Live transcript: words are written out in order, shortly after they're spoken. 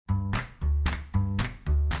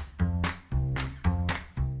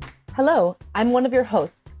Hello, I'm one of your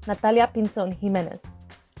hosts, Natalia Pinzon Jimenez,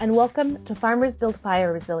 and welcome to Farmers Build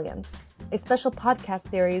Fire Resilience, a special podcast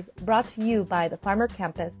series brought to you by the Farmer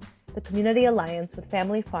Campus, the Community Alliance with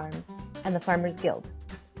Family Farms, and the Farmers Guild.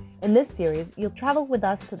 In this series, you'll travel with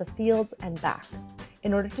us to the fields and back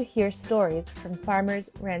in order to hear stories from farmers,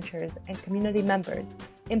 ranchers, and community members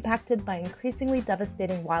impacted by increasingly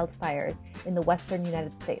devastating wildfires in the western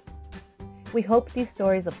United States. We hope these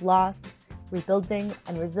stories of loss, rebuilding,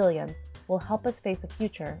 and resilience will help us face a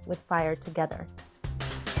future with fire together.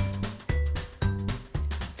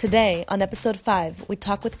 Today, on episode 5, we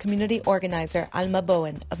talk with community organizer Alma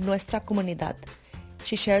Bowen of Nuestra Comunidad.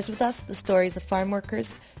 She shares with us the stories of farm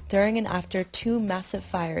workers during and after two massive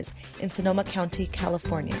fires in Sonoma County,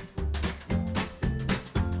 California.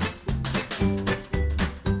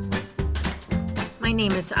 My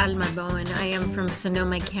name is Alma Bowen. I am from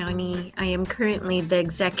Sonoma County. I am currently the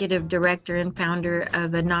executive director and founder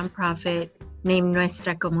of a nonprofit named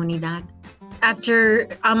Nuestra Comunidad. After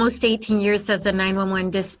almost 18 years as a 911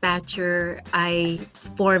 dispatcher, I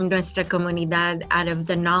formed Nuestra Comunidad out of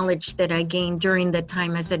the knowledge that I gained during the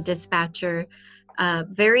time as a dispatcher.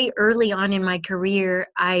 Very early on in my career,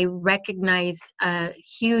 I recognized a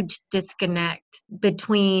huge disconnect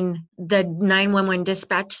between the 911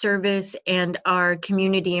 dispatch service and our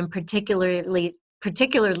community, and particularly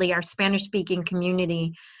our Spanish-speaking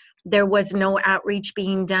community. There was no outreach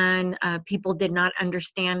being done. People did not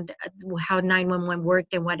understand how 911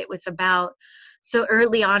 worked and what it was about. So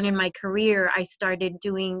early on in my career, I started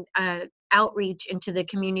doing outreach into the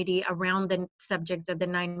community around the subject of the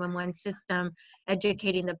 911 system,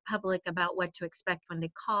 educating the public about what to expect when they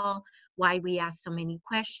call, why we ask so many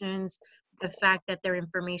questions, the fact that their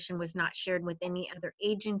information was not shared with any other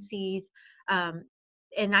agencies.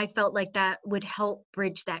 And I felt like that would help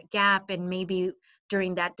bridge that gap, and maybe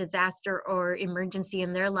during that disaster or emergency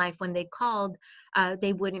in their life, when they called,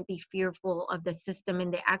 they wouldn't be fearful of the system,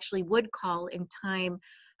 and they actually would call in time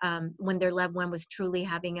when their loved one was truly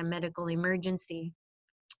having a medical emergency.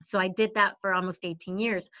 So I did that for almost 18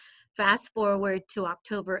 years. Fast forward to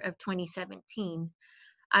October of 2017.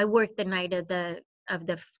 I worked the night of the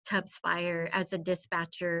Tubbs fire as a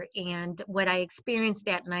dispatcher, and what I experienced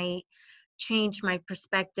that night changed my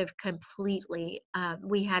perspective completely.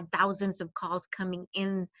 We had thousands of calls coming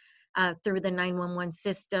in through the 911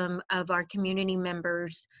 system of our community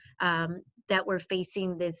members that were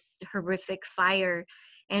facing this horrific fire.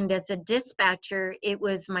 And as a dispatcher, it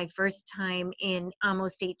was my first time in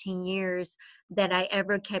almost 18 years that I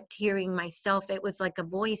ever kept hearing myself. It was like a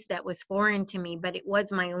voice that was foreign to me, but it was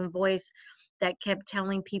my own voice that kept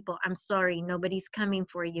telling people, I'm sorry, nobody's coming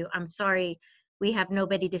for you. I'm sorry, we have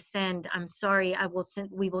nobody to send. I'm sorry,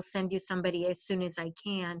 we will send you somebody as soon as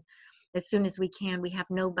we can. We have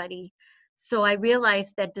nobody. So I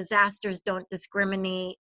realized that disasters don't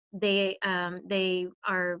discriminate. They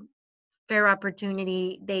are fair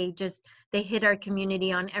opportunity. They hit our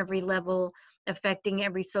community on every level, affecting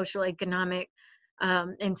every social, economic,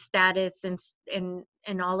 and status,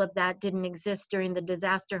 and all of that didn't exist during the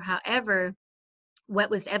disaster. However, what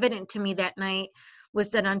was evident to me that night was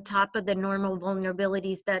that on top of the normal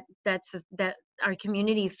vulnerabilities that our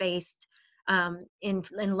community faced in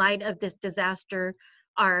light of this disaster,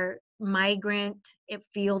 our migrant,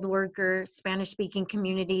 field worker, Spanish-speaking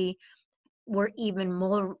community were even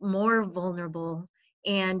more vulnerable.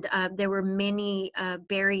 And there were many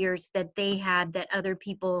barriers that they had that other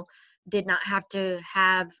people did not have to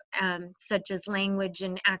have, such as language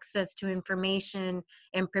and access to information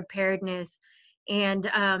and preparedness. And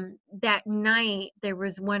that night, there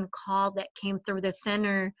was one call that came through the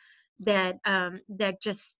center that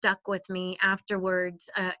just stuck with me afterwards.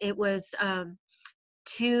 It was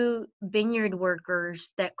two vineyard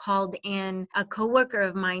workers that called in. A coworker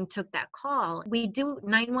of mine took that call. We do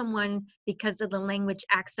 911 because of the language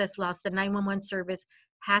access laws. The 911 service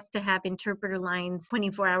has to have interpreter lines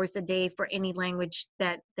 24 hours a day for any language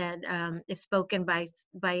that is spoken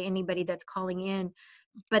by anybody that's calling in.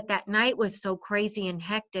 But that night was so crazy and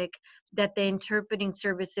hectic that the interpreting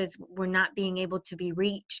services were not being able to be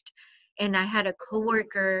reached. And I had a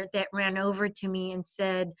coworker that ran over to me and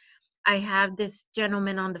said, I have this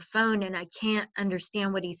gentleman on the phone and I can't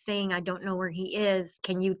understand what he's saying. I don't know where he is.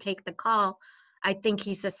 Can you take the call? I think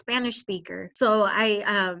he's a Spanish speaker. So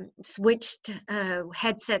I switched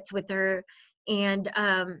headsets with her, and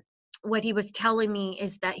what he was telling me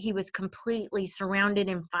is that he was completely surrounded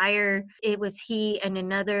in fire. It was he and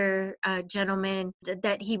another gentleman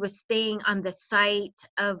that he was staying on the site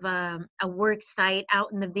of a work site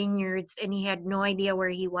out in the vineyards, and he had no idea where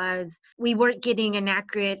he was. We weren't getting an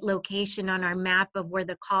accurate location on our map of where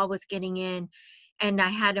the call was getting in. and I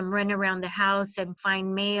had him run around the house and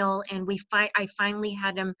find mail, and I finally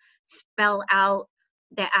had him spell out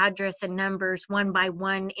the address and numbers one by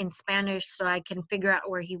one in Spanish so I can figure out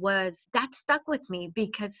where he was. That stuck with me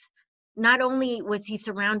because not only was he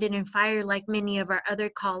surrounded in fire like many of our other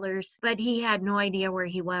callers, but he had no idea where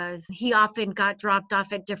he was. He often got dropped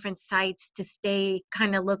off at different sites to stay,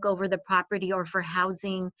 kind of look over the property or for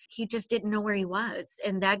housing. He just didn't know where he was.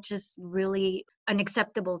 And that just really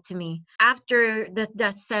unacceptable to me. After the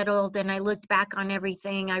dust settled and I looked back on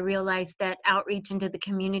everything, I realized that outreach into the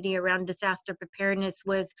community around disaster preparedness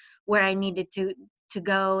was where I needed to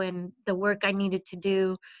go, and the work I needed to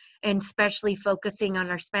do, and especially focusing on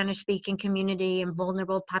our Spanish speaking community and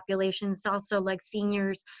vulnerable populations, also like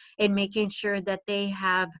seniors, and making sure that they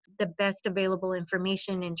have the best available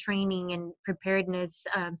information and training and preparedness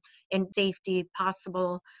and safety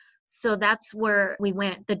possible. So that's where we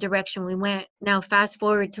went, the direction we went. Now, fast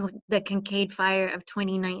forward to the Kincade Fire of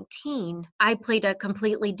 2019, I played a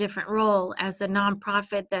completely different role as a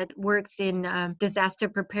nonprofit that works in disaster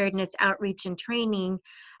preparedness outreach and training.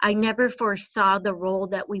 I never foresaw the role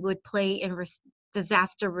that we would play in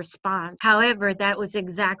disaster response. However, that was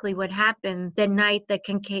exactly what happened the night the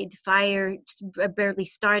Kincade Fire barely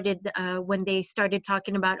started. When they started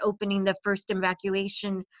talking about opening the first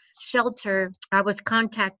evacuation shelter, I was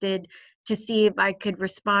contacted to see if I could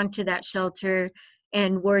respond to that shelter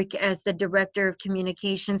and work as the director of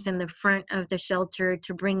communications in the front of the shelter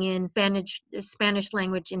to bring in Spanish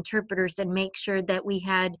language interpreters and make sure that we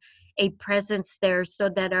had a presence there so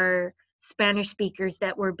that our Spanish speakers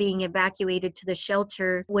that were being evacuated to the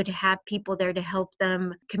shelter would have people there to help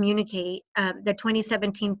them communicate. The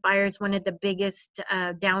 2017 fires, one of the biggest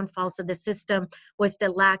downfalls of the system was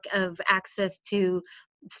the lack of access to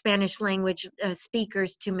Spanish language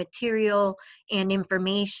speakers to material and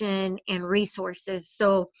information and resources.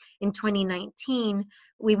 So in 2019,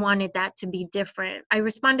 we wanted that to be different. I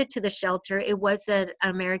responded to the shelter. It was an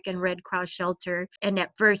American Red Cross shelter. And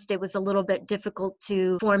at first, it was a little bit difficult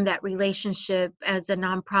to form that relationship as a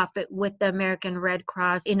nonprofit with the American Red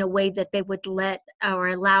Cross in a way that they would let or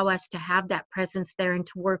allow us to have that presence there and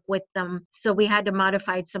to work with them. So we had to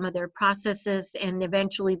modify some of their processes. And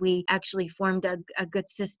eventually, we actually formed a good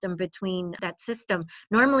system between that system.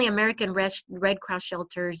 Normally, American Red Cross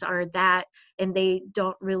shelters are that, and they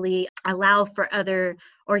don't really allow for other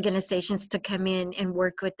organizations to come in and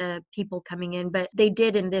work with the people coming in, but they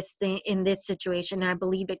did in this situation. And I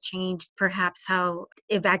believe it changed perhaps how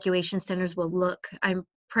evacuation centers will look. I'm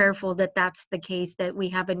prayerful that that's the case, that we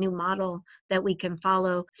have a new model that we can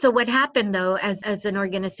follow. So what happened though, as an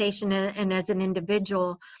organization and as an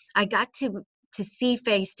individual, I got to see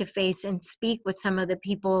face to face and speak with some of the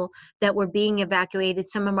people that were being evacuated,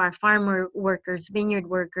 some of our farmer workers, vineyard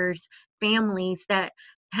workers, families that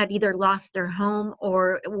had either lost their home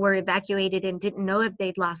or were evacuated and didn't know if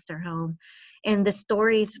they'd lost their home. And the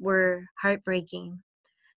stories were heartbreaking.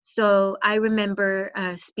 So I remember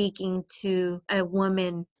speaking to a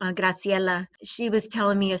woman, Graciela. She was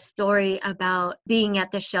telling me a story about being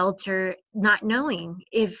at the shelter, not knowing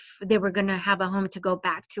if they were going to have a home to go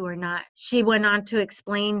back to or not. She went on to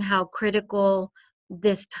explain how critical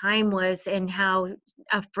this time was and how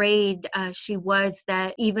afraid she was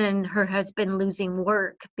that even her husband losing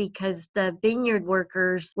work, because the vineyard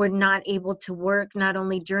workers were not able to work not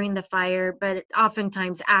only during the fire but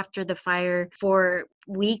oftentimes after the fire for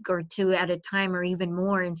week or two at a time, or even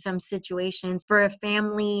more in some situations. For a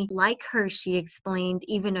family like her, she explained,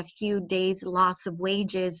 even a few days loss of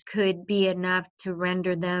wages could be enough to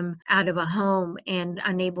render them out of a home and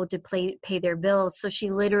unable to pay their bills. So she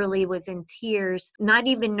literally was in tears, not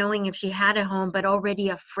even knowing if she had a home, but already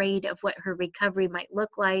afraid of what her recovery might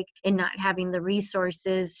look like and not having the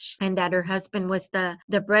resources, and that her husband was the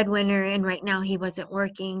breadwinner and right now he wasn't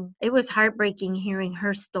working. It was heartbreaking hearing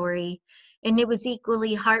her story. And it was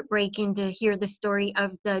equally heartbreaking to hear the story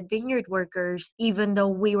of the vineyard workers, even though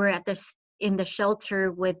we were in the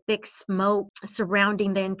shelter with thick smoke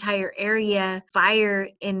surrounding the entire area, fire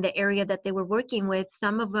in the area that they were working with.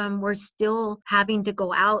 Some of them were still having to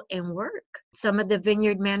go out and work. Some of the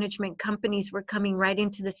vineyard management companies were coming right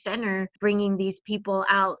into the center, bringing these people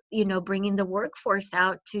out, bringing the workforce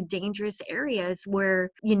out to dangerous areas where,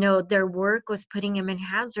 their work was putting them in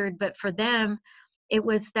hazard. But for them, it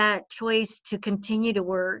was that choice to continue to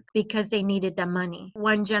work because they needed the money.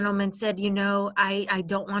 One gentleman said, I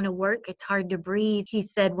don't want to work. It's hard to breathe. He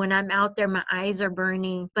said, when I'm out there, my eyes are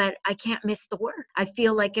burning, but I can't miss the work. I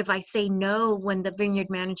feel like if I say no when the vineyard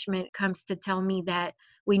management comes to tell me that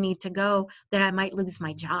we need to go, that I might lose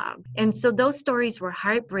my job. And so those stories were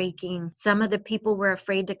heartbreaking. Some of the people were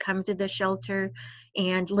afraid to come to the shelter,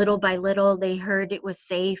 and little by little they heard it was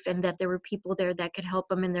safe and that there were people there that could help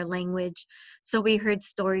them in their language. So we heard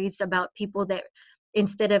stories about people that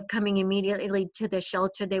instead of coming immediately to the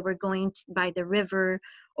shelter, they were going by the river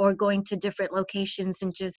or going to different locations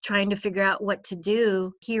and just trying to figure out what to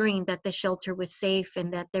do, hearing that the shelter was safe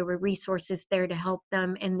and that there were resources there to help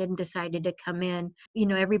them, and then decided to come in. You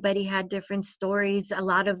know, everybody had different stories. A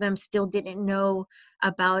lot of them still didn't know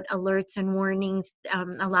about alerts and warnings.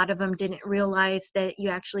 A lot of them didn't realize that you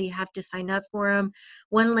actually have to sign up for them.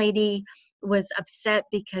 One lady was upset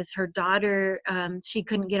because her daughter, she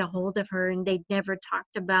couldn't get a hold of her, and they'd never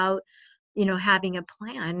talked about, you know, having a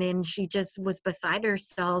plan, and she just was beside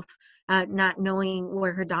herself, not knowing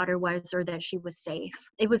where her daughter was or that she was safe.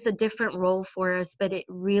 It was a different role for us, but it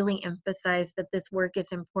really emphasized that this work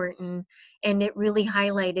is important, and it really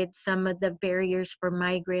highlighted some of the barriers for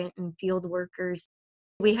migrant and field workers.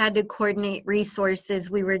 We had to coordinate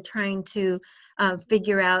resources. We were trying to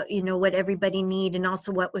figure out, you know, what everybody need, and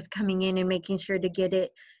also what was coming in, and making sure to get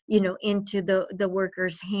it, you know, into the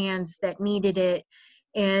workers' hands that needed it.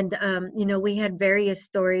 And you know, we had various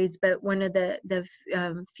stories, but one of the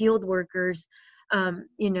field workers,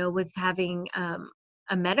 you know, was having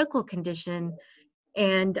a medical condition,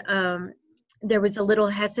 and there was a little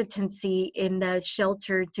hesitancy in the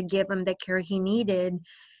shelter to give him the care he needed.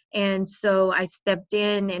 And so I stepped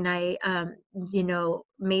in, and I, you know,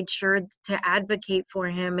 made sure to advocate for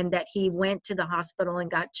him, and that he went to the hospital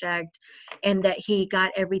and got checked, and that he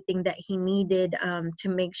got everything that he needed, to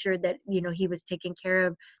make sure that, you know, he was taking care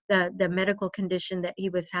of the medical condition that he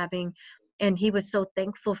was having. And he was so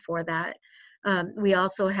thankful for that. We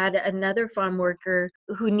also had another farm worker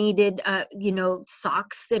who needed, you know,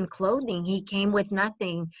 socks and clothing. He came with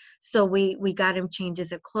nothing. So we got him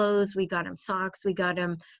changes of clothes, we got him socks, we got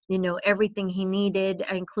him, you know, everything he needed,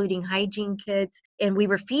 including hygiene kits, and we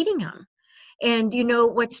were feeding him. And, you know,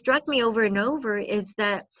 what struck me over and over is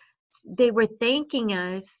that they were thanking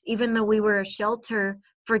us, even though we were a shelter,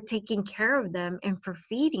 for taking care of them and for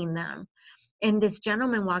feeding them. And this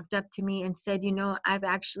gentleman walked up to me and said, you know, I've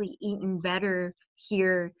actually eaten better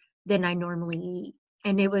here than I normally eat.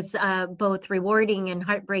 And it was both rewarding and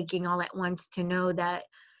heartbreaking all at once to know that,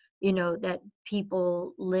 you know, that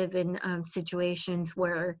people live in situations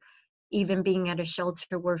where even being at a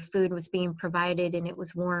shelter where food was being provided and it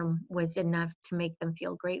was warm was enough to make them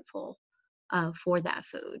feel grateful for that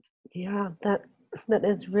food. Yeah, that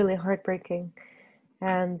is really heartbreaking,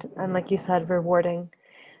 and like you said, rewarding.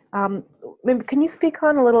 Um, Maybe can you speak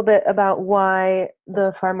on a little bit about why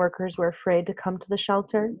the farm workers were afraid to come to the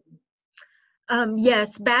shelter?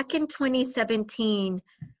 Yes, back in 2017,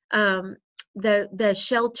 um, the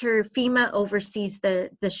shelter, FEMA oversees the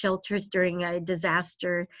shelters during a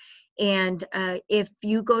disaster. And if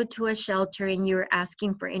you go to a shelter and you're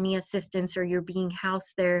asking for any assistance or you're being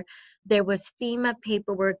housed there, there was FEMA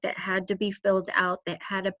paperwork that had to be filled out that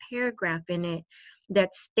had a paragraph in it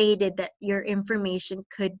that stated that your information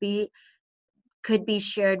could be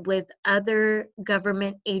shared with other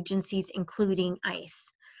government agencies, including ICE.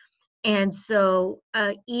 And so,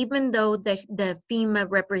 even though the FEMA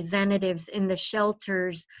representatives in the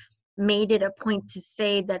shelters made it a point to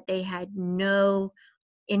say that they had no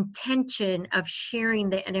intention of sharing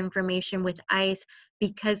that information with ICE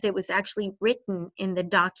because it was actually written in the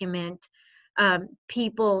document,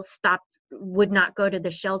 people would not go to the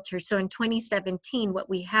shelter. So in 2017, what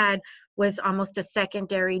we had was almost a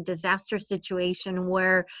secondary disaster situation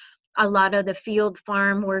where a lot of the field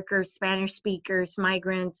farm workers, Spanish speakers,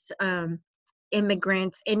 migrants,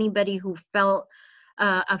 immigrants, anybody who felt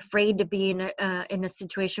afraid to be in a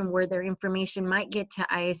situation where their information might get to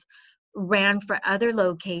ICE ran for other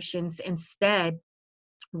locations instead.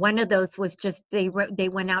 One of those was just they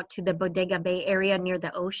went out to the Bodega Bay area near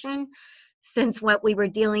the ocean. Since what we were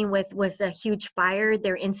dealing with was a huge fire,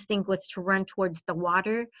 their instinct was to run towards the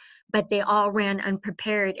water, but they all ran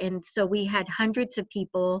unprepared. And so we had hundreds of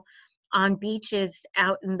people on beaches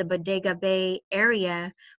out in the Bodega Bay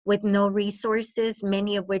area with no resources,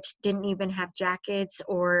 many of which didn't even have jackets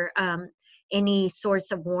or any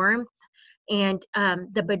source of warmth. And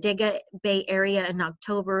the Bodega Bay area in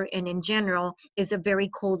October and in general is a very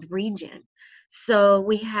cold region. So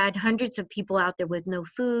we had hundreds of people out there with no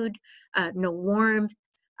food, no warmth,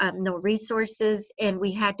 no resources, and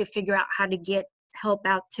we had to figure out how to get help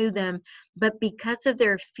out to them. But because of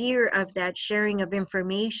their fear of that sharing of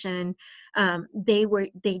information, they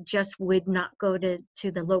just would not go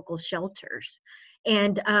to the local shelters.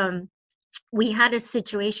 And we had a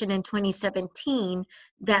situation in 2017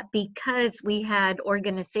 that because we had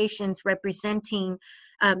organizations representing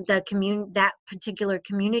that particular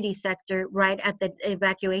community sector right at the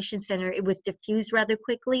evacuation center, it was diffused rather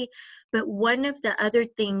quickly. But one of the other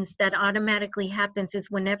things that automatically happens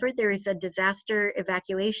is whenever there is a disaster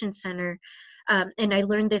evacuation center, and I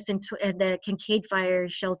learned this in the Kincaid Fire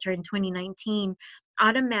Shelter in 2019,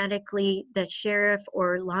 automatically the sheriff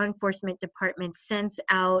or law enforcement department sends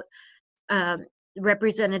out um,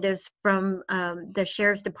 representatives from the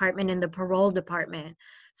sheriff's department and the parole department.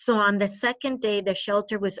 So on the second day the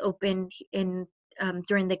shelter was opened in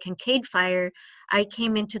during the Kincaid fire, I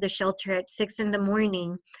came into the shelter at 6 in the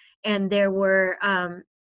morning, and there were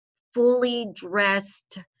fully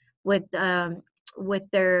dressed with with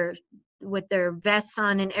their with their vests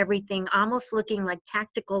on and everything, almost looking like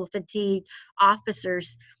tactical fatigue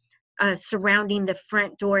officers surrounding the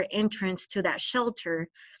front door entrance to that shelter.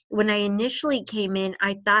 When I initially came in,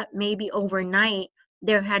 I thought maybe overnight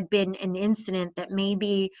there had been an incident, that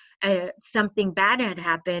maybe something bad had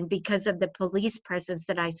happened because of the police presence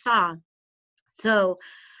that I saw. So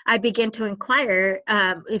I began to inquire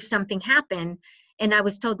if something happened. And I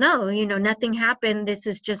was told, no, nothing happened. This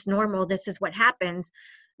is just normal. This is what happens.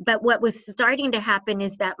 But what was starting to happen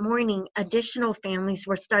is that morning, additional families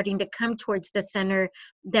were starting to come towards the center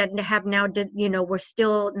that have now, were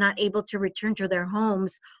still not able to return to their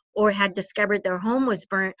homes or had discovered their home was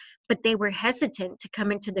burnt, but they were hesitant to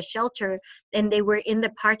come into the shelter, and they were in the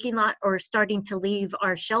parking lot or starting to leave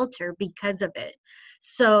our shelter because of it.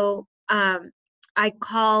 So I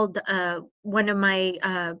called one of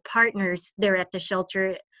my partners there at the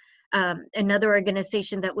shelter, another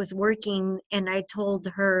organization that was working, and I told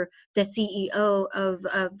her, the CEO of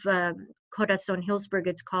Corazon Hillsburg,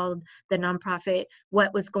 it's called, the nonprofit,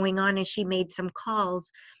 what was going on, and she made some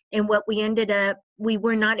calls. And what we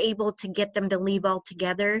were not able to get them to leave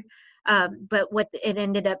altogether. But what it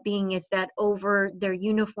ended up being is that over their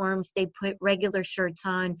uniforms, they put regular shirts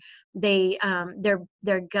on. They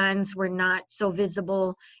their guns were not so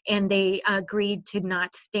visible, and they agreed to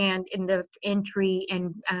not stand in the entry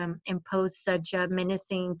and impose such a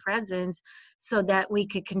menacing presence, so that we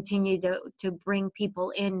could continue to bring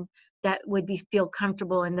people in that would feel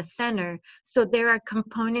comfortable in the center. So there are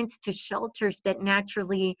components to shelters that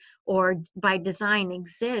naturally or by design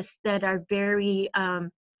exist that are very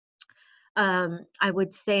I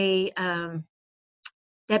would say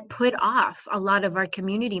that put off a lot of our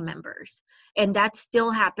community members. And that still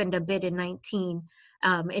happened a bit in 19.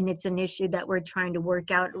 And it's an issue that we're trying to work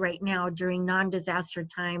out right now during non-disaster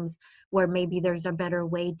times, where maybe there's a better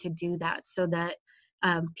way to do that so that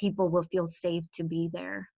people will feel safe to be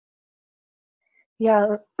there.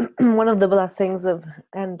 Yeah, one of the blessings of,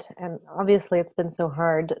 and obviously it's been so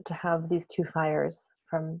hard to have these two fires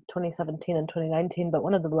from 2017 and 2019, but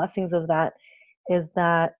one of the blessings of that is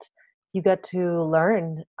that you get to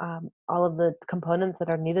learn all of the components that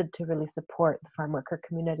are needed to really support the farm worker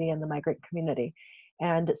community and the migrant community,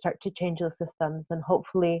 and start to change the systems. And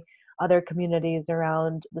hopefully other communities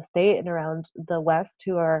around the state and around the West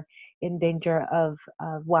who are in danger of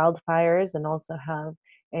wildfires and also have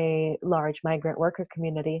a large migrant worker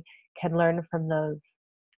community can learn from those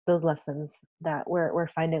lessons that we're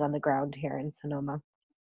finding on the ground here in Sonoma.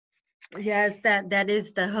 Yes, that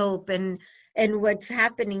is the hope. And what's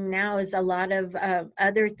happening now is a lot of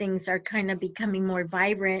other things are kind of becoming more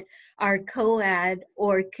vibrant. Our COAD,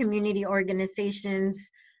 or community organizations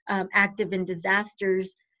active in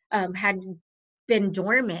disasters, had been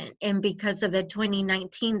dormant, and because of the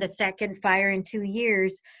 2019, the second fire in 2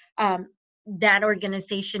 years, that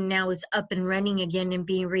organization now is up and running again and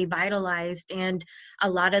being revitalized. And a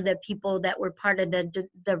lot of the people that were part of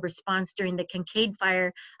the response during the Kincaid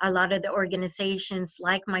fire, a lot of the organizations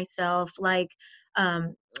like myself, like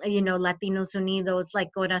Latinos Unidos,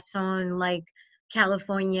 like Corazon, like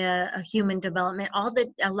California Human Development,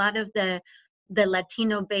 a lot of the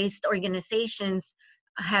Latino-based organizations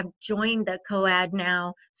have joined the COAD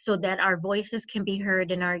now, so that our voices can be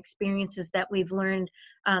heard and our experiences that we've learned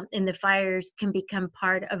in the fires can become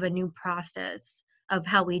part of a new process of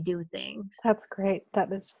how we do things. That's great.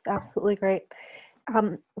 That is just absolutely great.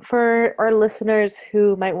 For our listeners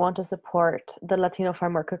who might want to support the Latino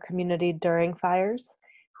farm worker community during fires,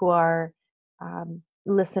 who are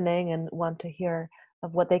listening and want to hear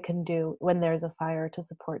of what they can do when there's a fire to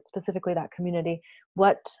support specifically that community,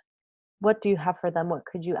 what do you have for them? What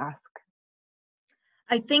could you ask?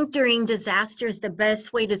 I think during disasters, the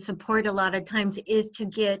best way to support a lot of times is to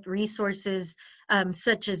get resources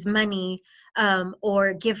such as money.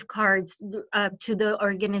 or gift cards to the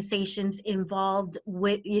organizations involved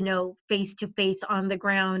with, face-to-face on the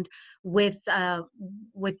ground with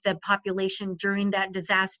the population during that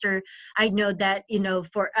disaster. I know that,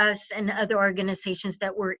 for us and other organizations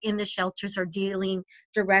that were in the shelters or dealing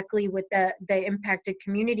directly with the impacted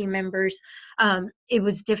community members, it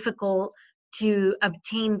was difficult to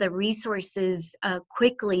obtain the resources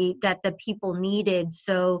quickly that the people needed,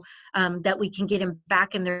 so that we can get them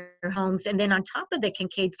back in their homes. And then on top of the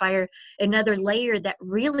Kincade fire, another layer that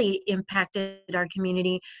really impacted our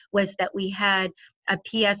community was that we had a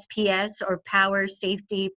PSPS, or power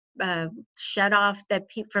safety shut off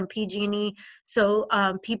from PG&E. So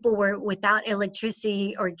people were without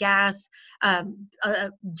electricity or gas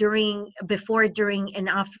before, during,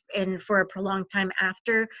 and for a prolonged time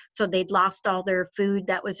after. So they'd lost all their food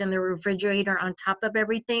that was in the refrigerator on top of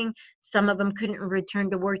everything. Some of them couldn't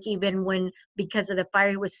return to work even when, because of the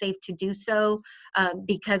fire, it was safe to do so,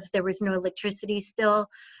 because there was no electricity still.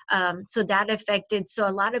 So that affected. So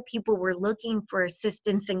a lot of people were looking for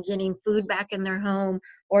assistance in getting food back in their home,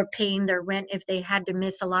 or paying their rent if they had to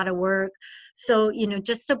miss a lot of work. So,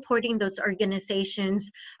 just supporting those organizations,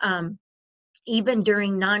 even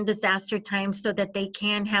during non-disaster times, so that they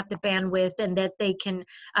can have the bandwidth and that they can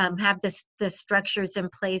have the structures in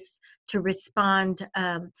place to respond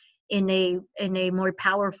in a more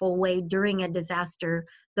powerful way during a disaster.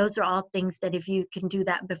 Those are all things that, if you can do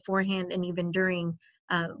that beforehand and even during,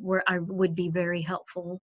 would be very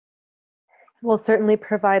helpful. We'll certainly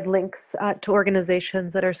provide links to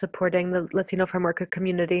organizations that are supporting the Latino farm worker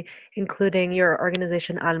community, including your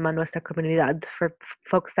organization Alma, Nuestra Comunidad, for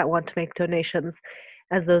folks that want to make donations,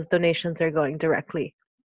 as those donations are going directly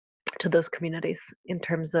to those communities in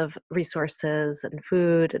terms of resources and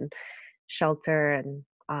food and shelter and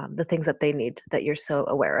the things that they need, that you're so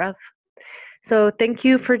aware of. So thank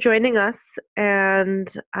you for joining us. And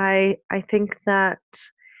I think that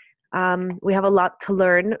we have a lot to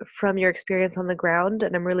learn from your experience on the ground,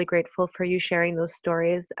 and I'm really grateful for you sharing those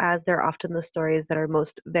stories, as they're often the stories that are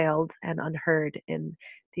most veiled and unheard in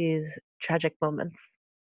these tragic moments.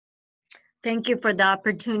 Thank you for the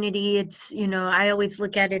opportunity. It's, I always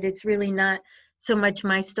look at it, it's really not so much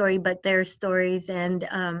my story, but their stories. And,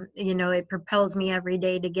 it propels me every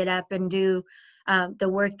day to get up and do the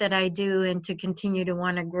work that I do, and to continue to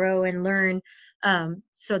want to grow and learn,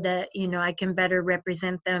 so that, I can better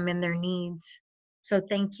represent them and their needs. So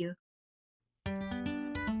thank you.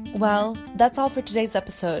 Well, that's all for today's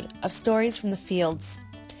episode of Stories from the Fields.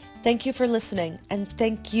 Thank you for listening, and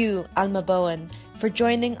thank you, Alma Bowen, for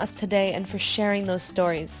joining us today and for sharing those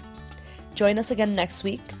stories. Join us again next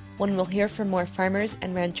week, when we'll hear from more farmers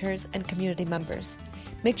and ranchers and community members.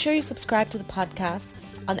 Make sure you subscribe to the podcast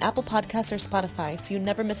on Apple Podcasts or Spotify so you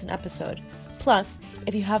never miss an episode. Plus,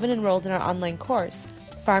 if you haven't enrolled in our online course,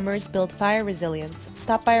 Farmers Build Fire Resilience,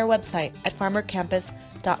 stop by our website at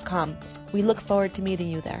farmercampus.com. We look forward to meeting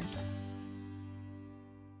you there.